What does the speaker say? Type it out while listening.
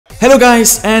Hello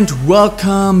guys and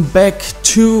welcome back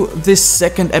to this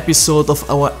second episode of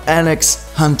our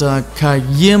Alex Hunter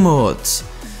career mode.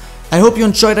 I hope you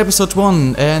enjoyed episode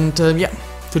 1 and yeah,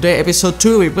 today episode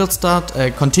 2 we will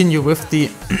continue with the,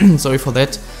 sorry for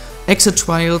that, exit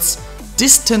trials,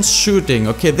 distance shooting.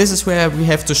 Okay, this is where we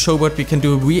have to show what we can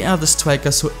do. We are the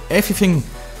strikers, so anything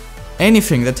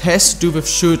that has to do with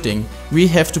shooting we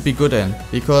have to be good in,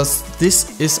 because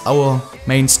this is our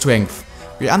main strength.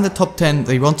 We are in the top 10,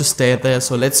 they want to stay there,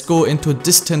 so let's go into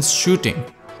distance shooting.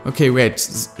 Okay, wait,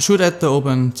 shoot at the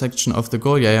open section of the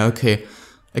goal, yeah, okay.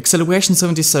 Acceleration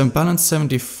 77, balance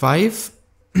 75,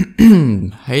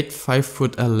 height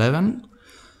 5'11".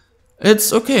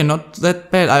 It's okay, not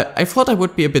that bad. I thought I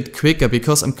would be a bit quicker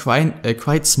because I'm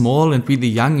quite small and really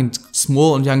young, and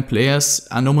small and young players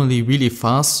are normally really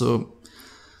fast, so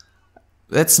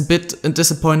that's a bit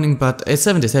disappointing, but a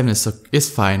 77 is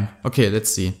fine. Okay, let's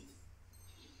see.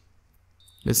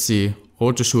 Let's see,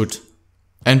 hold to shoot,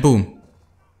 and boom.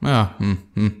 Yeah,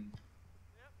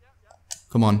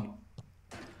 Come on.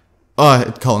 Oh,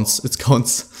 it counts, it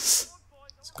counts.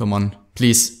 Come on,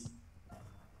 please.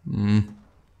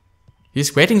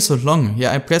 He's waiting so long.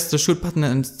 Yeah, I pressed the shoot button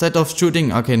instead of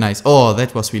shooting. Okay, nice. Oh,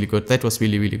 that was really good, that was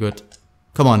really good.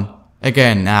 Come on,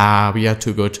 again. Ah, we are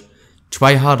too good.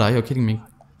 Try harder, are you kidding me?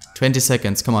 20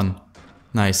 seconds, come on.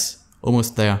 Nice,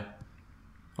 almost there.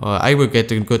 I will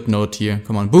get a good note here.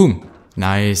 Come on, boom!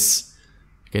 Nice.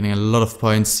 Getting a lot of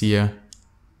points here.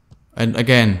 And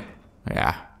again,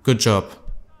 yeah, good job.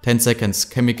 10 seconds.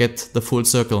 Can we get the full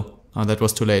circle? Oh, that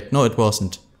was too late. No, it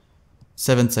wasn't.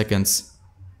 7 seconds.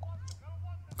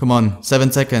 Come on,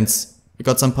 7 seconds. We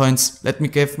got some points. Let me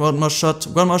give one more shot.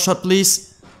 One more shot, please.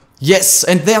 Yes,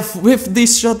 and there with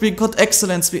this shot we got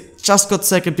excellence. We just got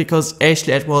second because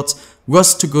Ashley Edwards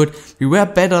was too good. We were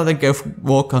better than Gareth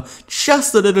Walker,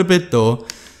 just a little bit though.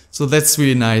 So that's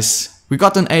really nice. We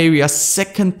got an A, we are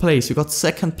second place. We got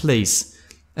second place.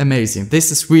 Amazing.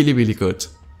 This is really good.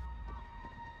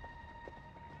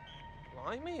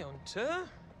 Blimey, Hunter.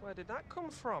 Where did that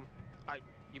come from?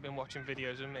 You've been watching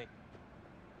videos of me.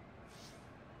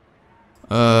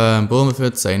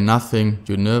 Bournemouth, say nothing.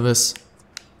 You nervous?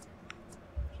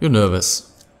 You're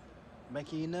nervous.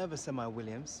 Making you nervous, am I,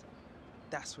 Williams?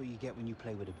 That's what you get when you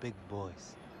play with the big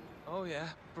boys. Oh yeah,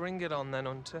 bring it on then,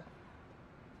 Hunter.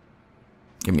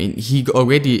 I mean, he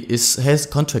already has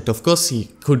contract. Of course he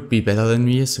could be better than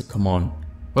me, so come on.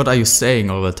 What are you saying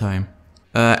all the time?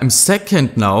 I'm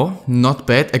second now, not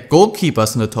bad. A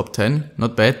goalkeeper's in the top 10,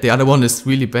 not bad. The other one is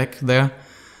really back there.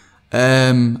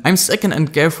 I'm second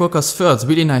and Gareth Walker's third.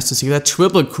 Really nice to see that.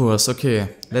 Triple course, okay.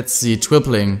 Let's see,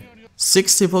 tripling.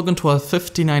 60 ball control,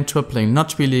 59 tripling.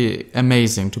 Not really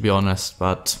amazing to be honest,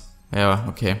 but yeah,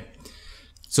 okay.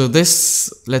 So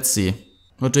this, let's see.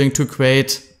 Not doing too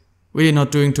great. Really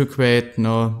not doing too great.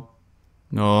 No,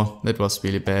 that was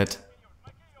really bad.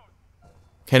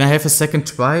 Can I have a second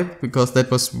try? Because that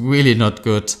was really not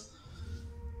good.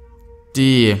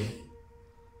 D.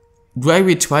 Do I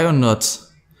retry or not?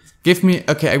 Give me,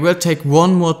 okay, I will take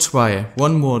one more try.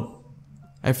 One more.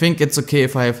 I think it's okay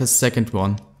if I have a second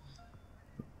one.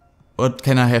 Or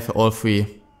can I have all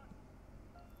three?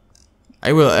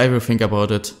 I will think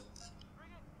about it.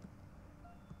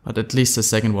 But at least the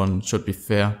second one should be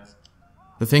fair.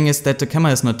 The thing is that the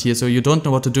camera is not here, so you don't know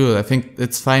what to do. I think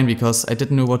it's fine because I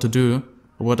didn't know what to do.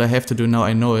 Or what I have to do now,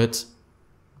 I know it.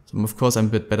 So of course I'm a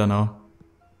bit better now.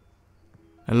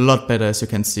 A lot better, as you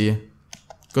can see.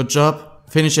 Good job.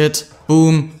 Finish it.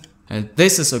 Boom. And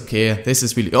this is okay. This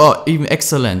is really... Oh, even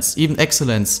excellence. Even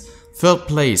excellence. Third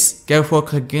place. Gareth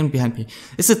Walker again behind me.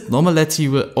 Is it normal that he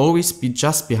will always be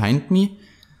just behind me?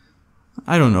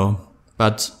 I don't know.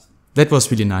 But that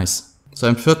was really nice. So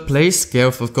I'm third place.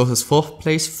 Gareth of course is fourth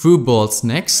place. Through balls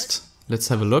next. Let's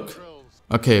have a look.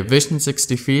 Okay, vision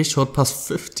 63. Short pass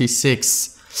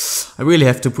 56. I really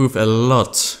have to prove a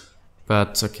lot.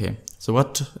 But okay. So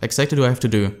what exactly do I have to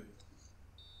do?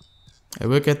 I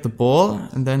will get the ball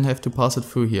and then have to pass it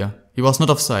through here. He was not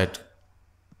offside.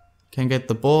 Can get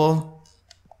the ball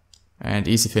and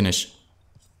easy finish.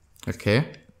 Okay.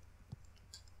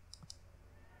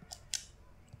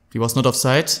 He was not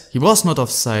offside. He was not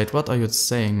offside. What are you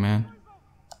saying, man?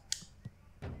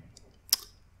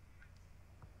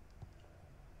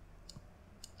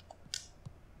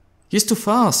 He's too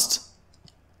fast.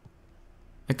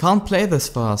 I can't play this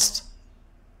fast.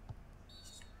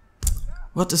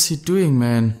 What is he doing,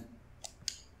 man?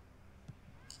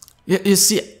 You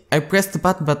see, I pressed the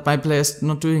button, but my player is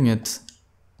not doing it.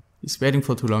 He's waiting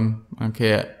for too long.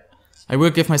 Okay, I will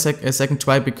give my a second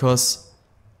try because...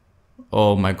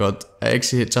 Oh my god, I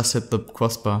actually just hit the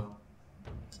crossbar.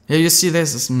 Yeah, you see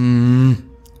this is...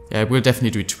 Yeah, Yeah, we'll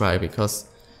definitely retry because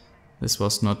this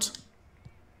was not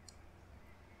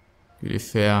really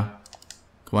fair.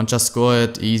 Come on, just score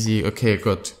it. Easy. Okay,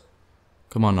 good.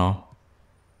 Come on now.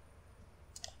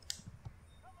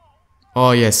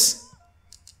 Oh, yes.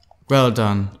 Well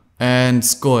done. And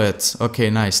score it.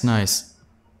 Okay, nice, nice.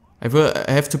 I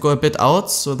have to go a bit out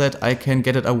so that I can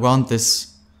get it around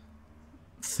this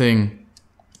thing.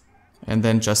 And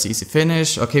then just easy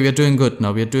finish. Okay, we're doing good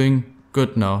now. We're doing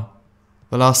good now.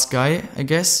 The last guy, I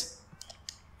guess.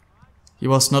 He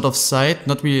was not offside.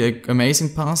 Not really an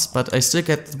amazing pass, but I still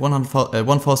get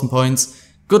 1,000 points.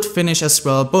 Good finish as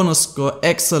well. Bonus score.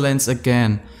 Excellence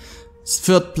again.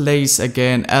 Third place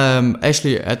again.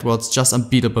 Ashley Edwards just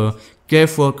unbeatable.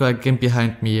 Gareth Walker again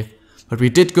behind me. But we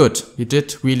did good. We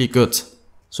did really good.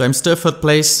 So I'm still third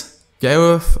place.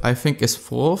 Gareth, I think, is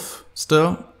fourth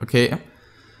still. Okay.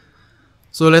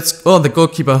 So let's... Oh, the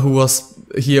goalkeeper who was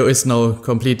here is now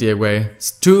completely away.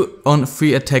 It's 2 on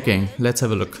 3 attacking. Let's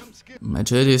have a look. My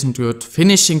agility isn't good.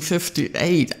 Finishing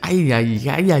 58.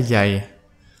 Ay.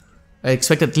 I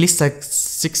expected at least like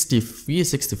 63,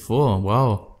 64.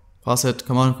 Wow. Pass it.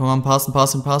 Come on, come on.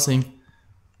 Passing.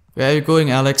 Where are you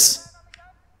going, Alex?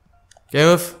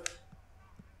 Gareth?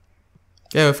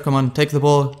 Gareth, come on. Take the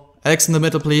ball. Alex in the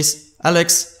middle, please.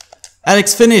 Alex,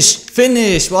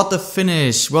 finish! What a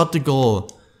finish! What a goal!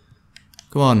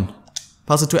 Come on.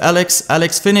 Pass it to Alex.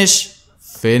 Alex, finish!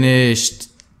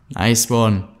 Finished. Nice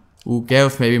one. Ooh,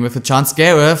 Gareth maybe with a chance.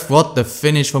 Gareth! What the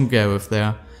finish from Gareth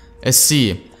there.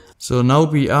 SC. So now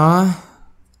we are...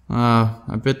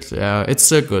 a bit... yeah, it's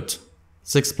still good.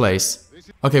 6th place.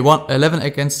 Okay, 11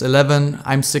 against 11.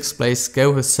 I'm 6th place.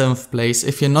 Gareth is 7th place.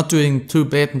 If you're not doing too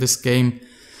bad in this game,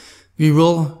 we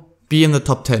will be in the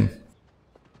top 10.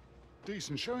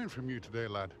 Decent showing from you today,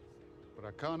 lad. But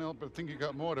I can't help but think you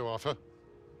got more to offer.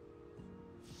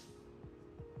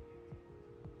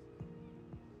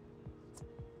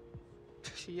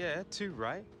 Yeah, 2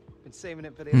 right. Been saving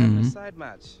it for the 11-a-side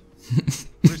match.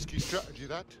 Risky strategy,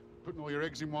 that. Putting all your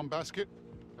eggs in one basket.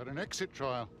 At an exit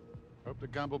trial. Hope the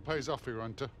gamble pays off here,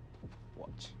 Hunter.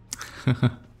 Watch.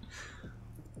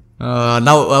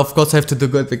 Now, of course, I have to do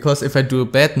good, because if I do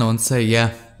bad now and say,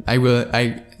 yeah,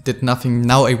 I did nothing,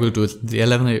 now I will do the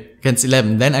 11 against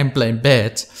 11, then I'm playing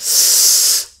bad,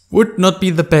 would not be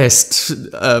the best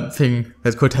thing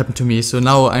that could happen to me. So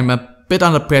now I'm a bit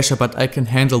under pressure, but I can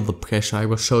handle the pressure. I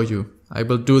will show you. I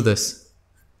will do this.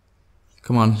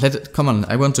 Come on, come on.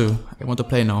 I want to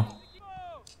play now.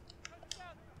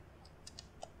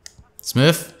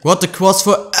 Smith, what a cross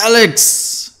for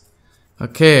Alex!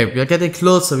 Okay, we are getting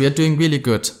closer. We are doing really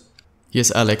good.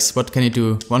 Here's Alex. What can he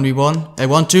do? 1v1. I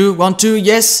want to. 1-2.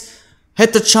 Yes!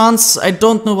 Had the chance. I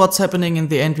don't know what's happening in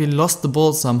the end. We lost the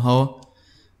ball somehow.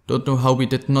 Don't know how we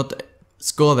did not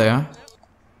score there.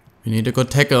 We need a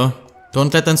good tackle.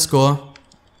 Don't let them score.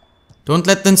 Don't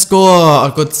let them score.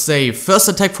 A good save. First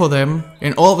attack for them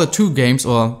in all the 2 games,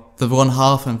 or the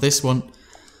 1/2 and this one.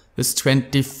 This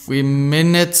 23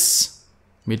 minutes.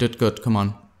 We did good. Come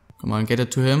on. Come on, get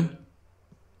it to him.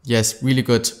 Yes, really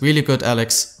good. Really good,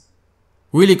 Alex.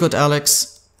 Really good,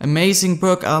 Alex. Amazing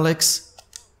work, Alex.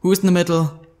 Who's in the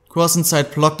middle? Cross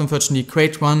inside, blocked unfortunately.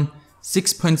 Great one.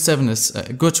 6.7 is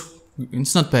good.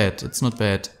 It's not bad. It's not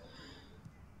bad.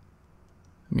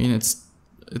 I mean,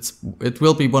 it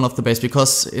will be one of the best,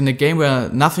 because in a game where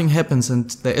nothing happens and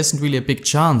there isn't really a big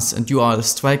chance and you are a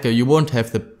striker, you won't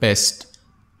have the best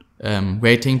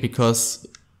rating, because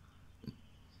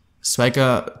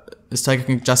striker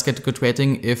can just get a good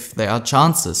rating if there are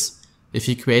chances. If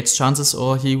he creates chances,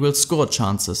 or he will score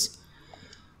chances.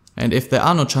 And if there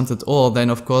are no chances at all, then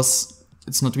of course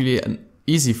it's not really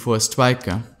easy for a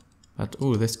striker. But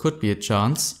oh, this could be a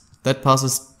chance. That pass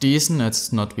is decent.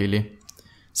 It's not really.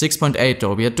 6.8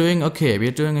 though. We are doing okay. We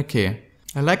are doing okay.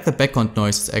 I like the background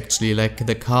noises actually, like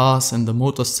the cars and the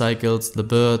motorcycles, the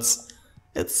birds.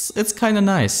 It's kind of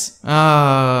nice.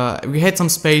 We had some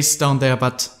space down there,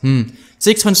 but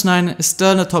 6.9 is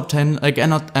still in the top 10. Again,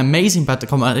 not amazing, but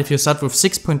come on, if you start with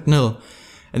 6.0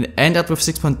 and end up with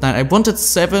 6.9. I wanted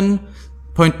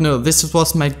 7.0. This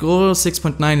was my goal.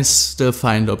 6.9 is still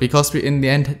fine though, because we in the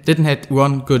end didn't have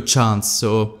one good chance.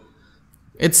 So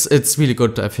it's really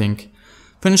good, I think.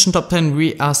 Finishing top 10,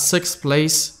 we are 6th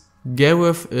place.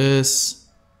 Gareth is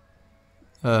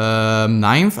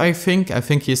 9th, I think. I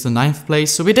think he's the 9th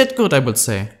place. So we did good, I would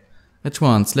say. At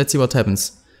once. Let's see what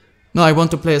happens. No, I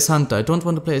want to play as Hunter. I don't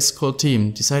want to play as core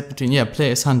team. Decide between, yeah, play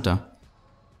as Hunter.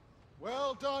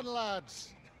 Well done, lads.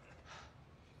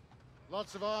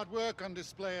 Lots of hard work on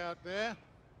display out there.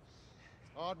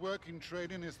 Hard work in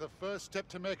training is the first step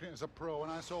to making it as a pro,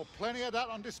 and I saw plenty of that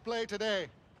on display today.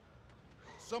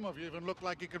 Some of you even look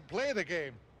like you could play the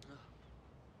game.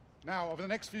 Now, over the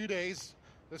next few days,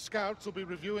 the scouts will be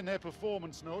reviewing their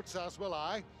performance notes, as will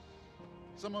I.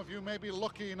 Some of you may be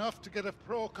lucky enough to get a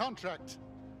pro contract.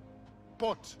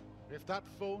 But if that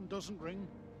phone doesn't ring,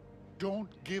 don't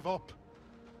give up.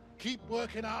 Keep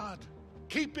working hard.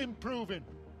 Keep improving.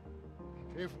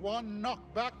 If one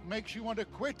knockback makes you want to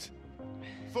quit,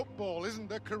 football isn't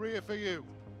the career for you.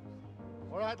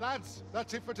 All right, lads,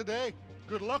 that's it for today.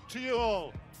 Good luck to you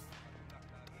all.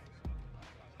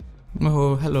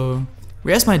 Oh, hello.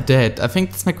 Where's my dad? I think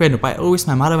that's my granddad. Why always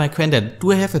my mother, my granddad?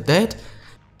 Do I have a dad?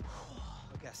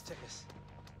 I got tickets.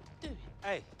 Dude.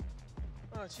 Hey,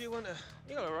 Oh, do you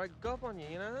got a right gob on you,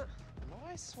 you know that?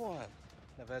 nice one.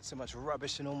 Never heard so much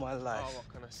rubbish in all my life. Oh,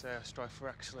 what can I say? I strive for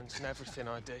excellence in everything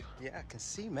I do. Yeah, I can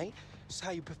see, mate. Just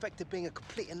how you perfected being a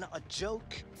complete and utter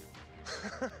joke.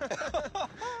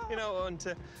 You know what,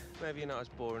 Hunter? Maybe you're not as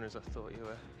boring as I thought you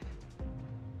were.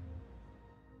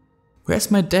 Where's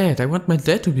my dad? I want my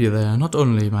dad to be there, not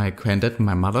only my granddad and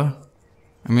my mother.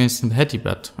 I mean, it's not Hetty,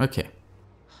 but okay.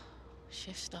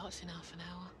 Shift starts in half an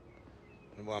hour.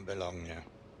 It won't be long now.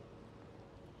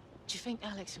 Do you think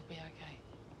Alex will be okay?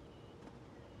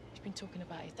 He's been talking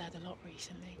about his dad a lot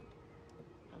recently.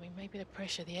 I mean, maybe the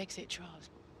pressure the exit trials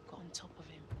got on top of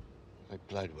him. They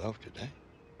played well today.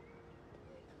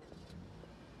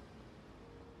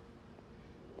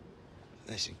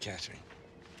 Listen, Catherine.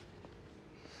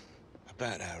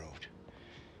 About Harold.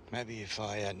 Maybe if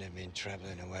I hadn't been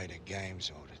travelling away to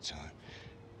games all the time.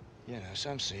 You know,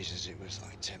 some seasons it was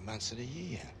like 10 months of the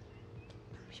year.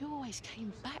 You always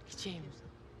came back, Jim.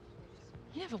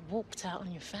 You never walked out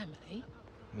on your family.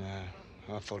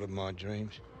 No, I followed my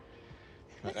dreams.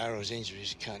 But Harold's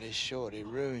injuries cut it short, it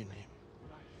ruined him.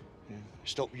 Yeah.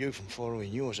 Stopped you from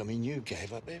following yours. I mean, you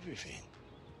gave up everything.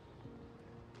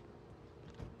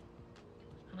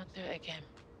 And I'd do it again.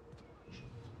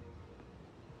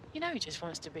 You know he just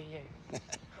wants to be you.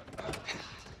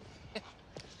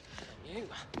 You.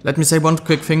 Let me say one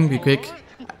quick thing, be quick.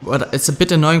 What it's a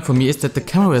bit annoying for me is that the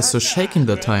camera is so shaking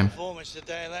the time. Performance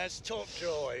today, lads. Top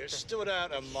drawer. You stood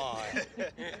out a mile.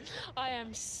 I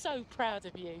am so proud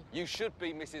of you. You should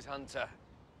be, Mrs. Hunter.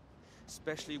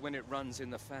 Especially when it runs in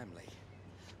the family.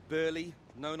 Burly,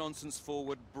 no-nonsense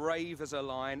forward, brave as a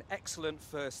lion, excellent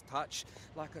first touch,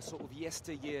 like a sort of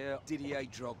yesteryear Didier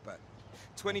Drogba.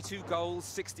 22 goals,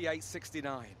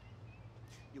 68-69.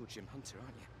 You're Jim Hunter,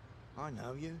 aren't you? I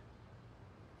know you.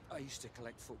 I used to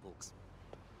collect footballs.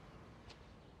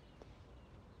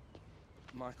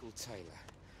 Michael Taylor,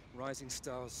 Rising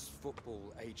Stars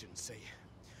Football Agency.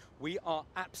 We are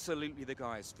absolutely the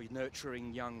guys for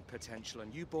nurturing young potential,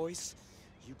 and you boys,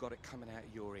 you got it coming out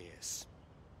of your ears.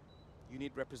 You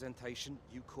need representation,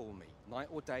 you call me. Night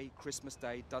or day, Christmas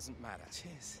Day, doesn't matter.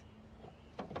 Cheers.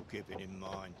 We'll keep it in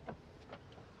mind.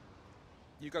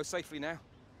 You go safely now.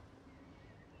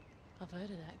 I've heard of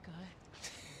that guy.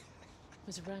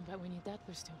 Was around back when your dad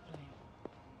was still playing.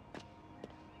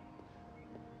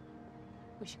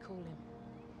 We should call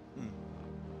him.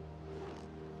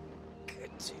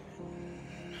 Good tune.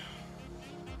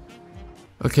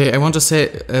 Okay, I want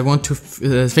two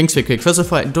things very quick. First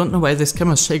of all, I don't know why this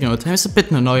camera is shaking all the time. It's a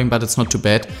bit annoying, but it's not too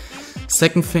bad.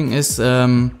 Second thing is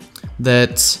that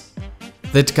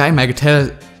guy, Michael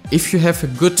Taylor, if you have a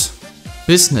good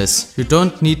business, you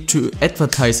don't need to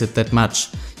advertise it that much.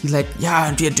 He's like, yeah,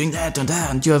 and we are doing that,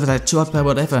 and you have that job, or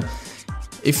whatever.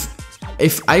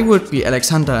 If I would be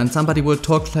Alexander and somebody would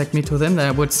talk like me to them, then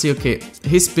I would say, okay,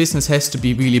 his business has to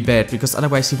be really bad, because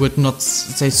otherwise he would not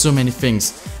say so many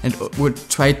things and would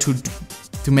try to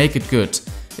make it good.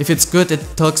 If it's good, it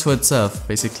talks for itself,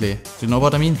 basically. Do you know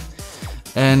what I mean?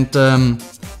 And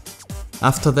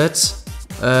after that,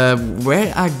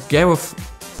 where are Gareth's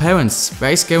parents?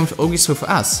 Why is Gareth always with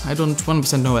us? I don't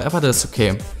 100% know, but that's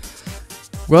okay.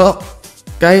 Well,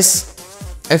 guys,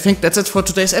 I think that's it for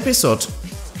today's episode.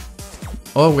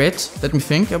 Oh wait, let me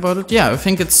think about it. Yeah, I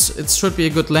think it should be a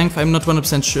good length. I'm not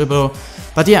 100% sure about,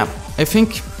 but yeah, I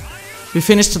think we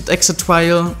finished the exit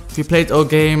trial. We played our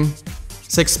game,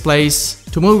 6th place.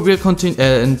 Tomorrow we'll continue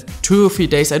in 2 or 3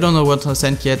 days. I don't know what I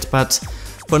sent yet, but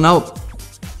for now,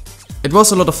 it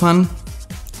was a lot of fun.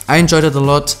 I enjoyed it a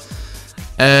lot,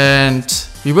 and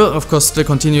we will of course still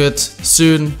continue it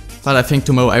soon. But I think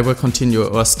tomorrow I will continue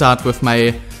or start with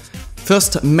my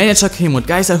first manager game mode.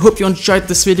 Guys, I hope you enjoyed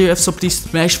this video. If so, please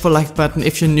smash the like button.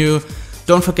 If you're new,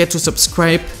 don't forget to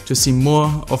subscribe to see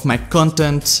more of my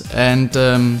content and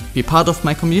be part of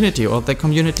my community or the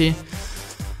community.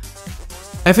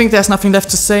 I think there's nothing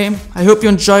left to say. I hope you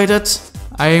enjoyed it.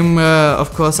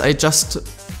 Of course, I just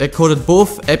recorded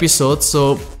both episodes,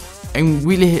 so I'm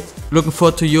really looking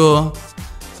forward to your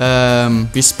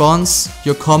response,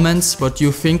 your comments, what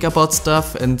you think about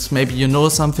stuff, and maybe you know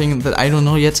something that I don't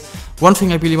know yet. One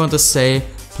thing I really want to say,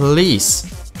 please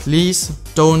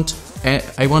don't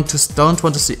want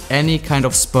to see any kind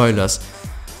of spoilers.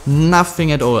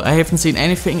 Nothing at all. I haven't seen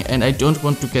anything and I don't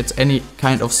want to get any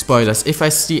kind of spoilers. If I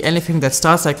see anything that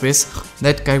starts like this,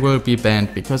 that guy will be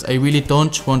banned, because I really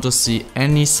don't want to see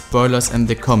any spoilers in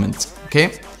the comments.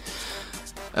 Okay?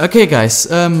 Okay guys,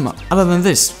 other than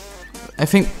this,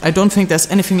 I don't think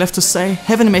there's anything left to say.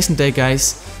 Have an amazing day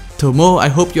guys. Tomorrow I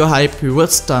hope you're hyped. We will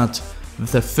start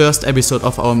with the first episode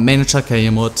of our manager career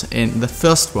mode, in the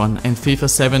first one in FIFA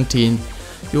 17.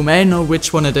 You may know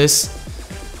which one it is.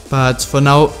 But for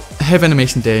now, have an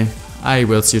amazing day. I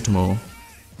will see you tomorrow.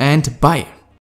 And bye.